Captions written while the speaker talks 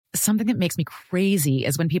Something that makes me crazy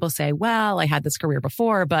is when people say, well, I had this career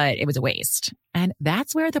before, but it was a waste. And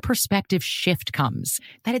that's where the perspective shift comes,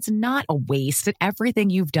 that it's not a waste, that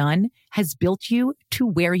everything you've done has built you to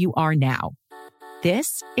where you are now.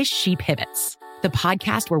 This is She Pivots, the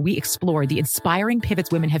podcast where we explore the inspiring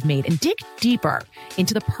pivots women have made and dig deeper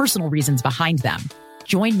into the personal reasons behind them.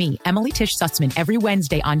 Join me, Emily Tish Sussman, every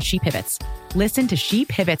Wednesday on She Pivots. Listen to She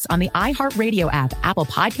Pivots on the iHeartRadio app, Apple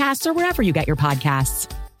Podcasts, or wherever you get your podcasts.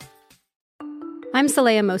 I'm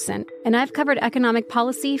Saleha Mohsin, and I've covered economic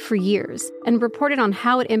policy for years and reported on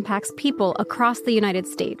how it impacts people across the United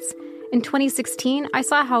States. In 2016, I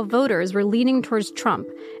saw how voters were leaning towards Trump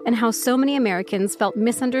and how so many Americans felt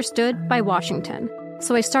misunderstood by Washington.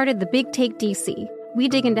 So I started The Big Take DC. We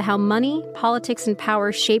dig into how money, politics, and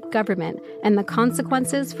power shape government and the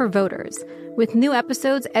consequences for voters. With new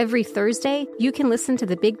episodes every Thursday, you can listen to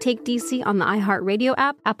The Big Take DC on the iHeartRadio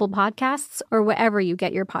app, Apple Podcasts, or wherever you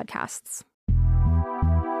get your podcasts.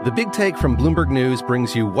 The Big Take from Bloomberg News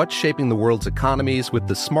brings you what's shaping the world's economies with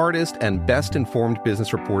the smartest and best-informed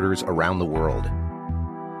business reporters around the world.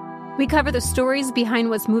 We cover the stories behind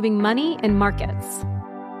what's moving money and markets,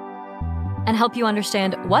 and help you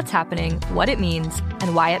understand what's happening, what it means,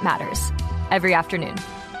 and why it matters every afternoon.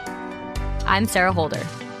 I'm Sarah Holder.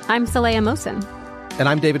 I'm Saleha Mohsin. And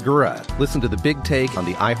I'm David Gura. Listen to The Big Take on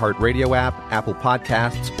the iHeartRadio app, Apple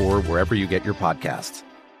Podcasts, or wherever you get your podcasts.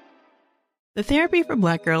 The Therapy for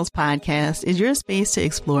Black Girls podcast is your space to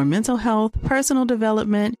explore mental health, personal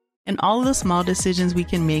development, and all of the small decisions we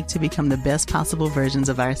can make to become the best possible versions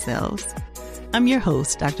of ourselves. I'm your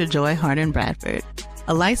host, Dr. Joy Harden Bradford,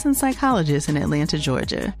 a licensed psychologist in Atlanta,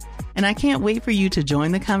 Georgia, and I can't wait for you to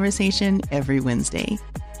join the conversation every Wednesday.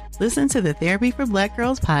 Listen to the Therapy for Black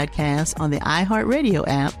Girls podcast on the iHeartRadio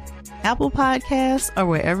app, Apple Podcasts, or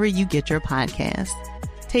wherever you get your podcasts.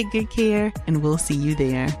 Take good care, and we'll see you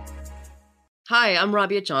there. Hi, I'm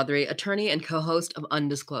Rabia Chaudhry, attorney and co-host of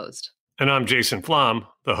Undisclosed. And I'm Jason Flom,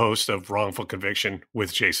 the host of Wrongful Conviction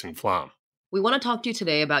with Jason Flom. We want to talk to you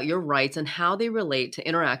today about your rights and how they relate to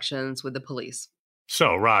interactions with the police.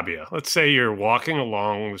 So, Rabia, let's say you're walking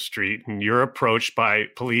along the street and you're approached by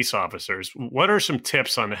police officers. What are some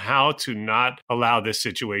tips on how to not allow this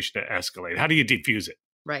situation to escalate? How do you defuse it?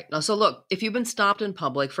 Right. Now, so look, if you've been stopped in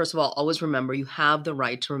public, first of all, always remember you have the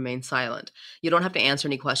right to remain silent. You don't have to answer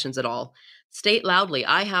any questions at all. State loudly,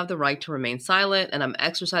 I have the right to remain silent and I'm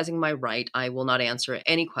exercising my right. I will not answer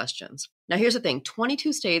any questions. Now, here's the thing.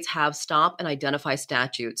 22 states have stop and identify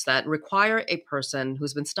statutes that require a person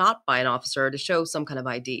who's been stopped by an officer to show some kind of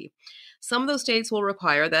ID. Some of those states will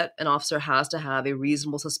require that an officer has to have a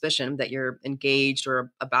reasonable suspicion that you're engaged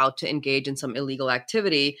or about to engage in some illegal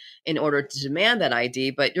activity in order to demand that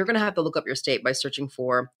ID, but you're going to have to look up your state by searching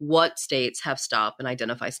for what states have stop and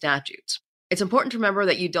identify statutes. It's important to remember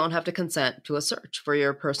that you don't have to consent to a search for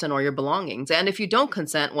your person or your belongings. And if you don't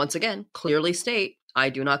consent, once again, clearly state, I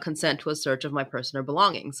do not consent to a search of my person or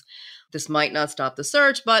belongings. This might not stop the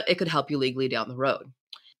search, but it could help you legally down the road.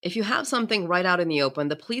 If you have something right out in the open,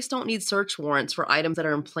 the police don't need search warrants for items that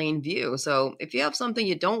are in plain view. So if you have something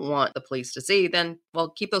you don't want the police to see, then, well,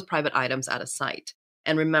 keep those private items out of sight.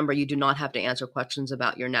 And remember, you do not have to answer questions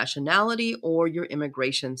about your nationality or your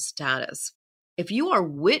immigration status. If you are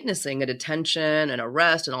witnessing a detention, an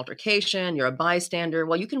arrest, an altercation, you're a bystander,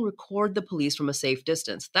 well, you can record the police from a safe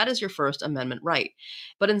distance. That is your First Amendment right.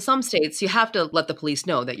 But in some states, you have to let the police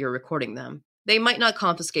know that you're recording them. They might not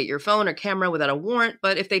confiscate your phone or camera without a warrant,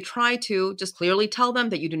 but if they try to, just clearly tell them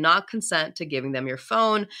that you do not consent to giving them your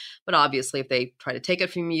phone. But obviously, if they try to take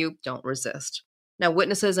it from you, don't resist. Now,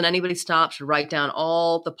 witnesses and anybody stopped should write down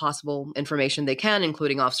all the possible information they can,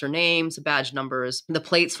 including officer names, badge numbers, the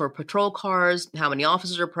plates for patrol cars, how many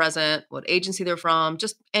officers are present, what agency they're from,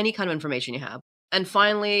 just any kind of information you have. And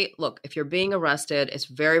finally, look, if you're being arrested, it's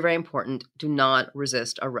very, very important. Do not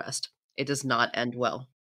resist arrest. It does not end well.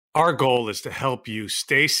 Our goal is to help you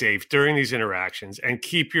stay safe during these interactions and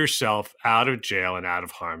keep yourself out of jail and out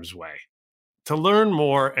of harm's way. To learn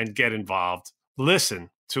more and get involved,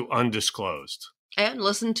 listen to Undisclosed. And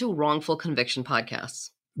listen to Wrongful Conviction podcasts.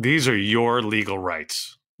 These are your legal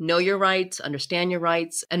rights. Know your rights, understand your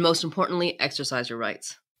rights, and most importantly, exercise your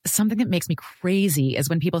rights. Something that makes me crazy is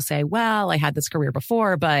when people say, well, I had this career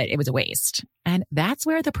before, but it was a waste. And that's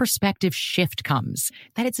where the perspective shift comes,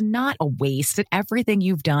 that it's not a waste, that everything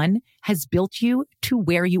you've done has built you to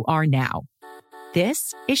where you are now.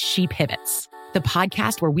 This is She Pivots, the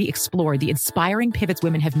podcast where we explore the inspiring pivots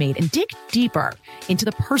women have made and dig deeper into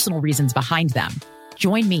the personal reasons behind them.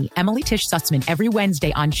 Join me, Emily Tish Sussman, every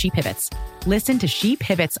Wednesday on She Pivots. Listen to She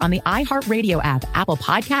Pivots on the iHeartRadio app, Apple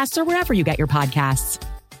Podcasts, or wherever you get your podcasts.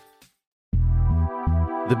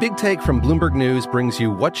 The Big Take from Bloomberg News brings you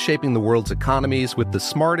what's shaping the world's economies with the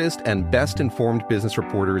smartest and best-informed business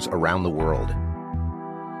reporters around the world.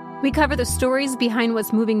 We cover the stories behind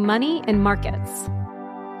what's moving money and markets,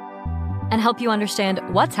 and help you understand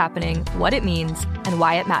what's happening, what it means, and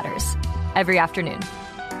why it matters every afternoon.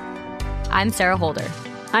 I'm Sarah Holder.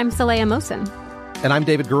 I'm Saleha Mohsin. And I'm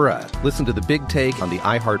David Gura. Listen to The Big Take on the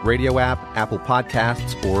iHeartRadio app, Apple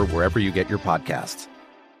Podcasts, or wherever you get your podcasts.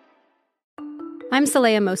 I'm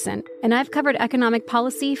Saleha Mohsin, and I've covered economic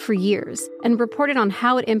policy for years and reported on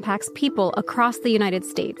how it impacts people across the United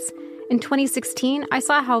States. In 2016, I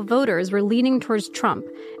saw how voters were leaning towards Trump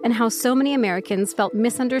and how so many Americans felt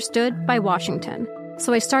misunderstood by Washington.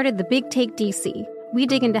 So I started The Big Take DC. We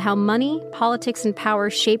dig into how money, politics, and power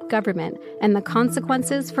shape government and the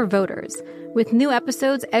consequences for voters. With new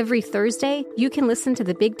episodes every Thursday, you can listen to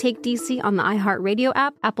The Big Take DC on the iHeartRadio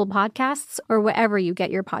app, Apple Podcasts, or wherever you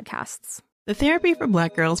get your podcasts. The Therapy for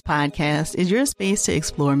Black Girls podcast is your space to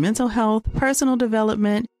explore mental health, personal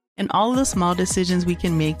development, and all of the small decisions we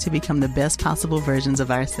can make to become the best possible versions of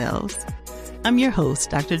ourselves. I'm your host,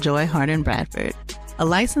 Dr. Joy Harden Bradford, a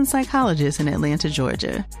licensed psychologist in Atlanta,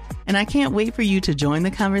 Georgia, and I can't wait for you to join the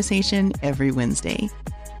conversation every Wednesday.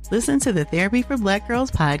 Listen to the Therapy for Black Girls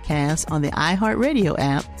podcast on the iHeartRadio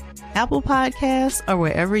app, Apple Podcasts, or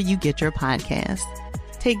wherever you get your podcasts.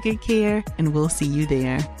 Take good care, and we'll see you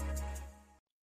there.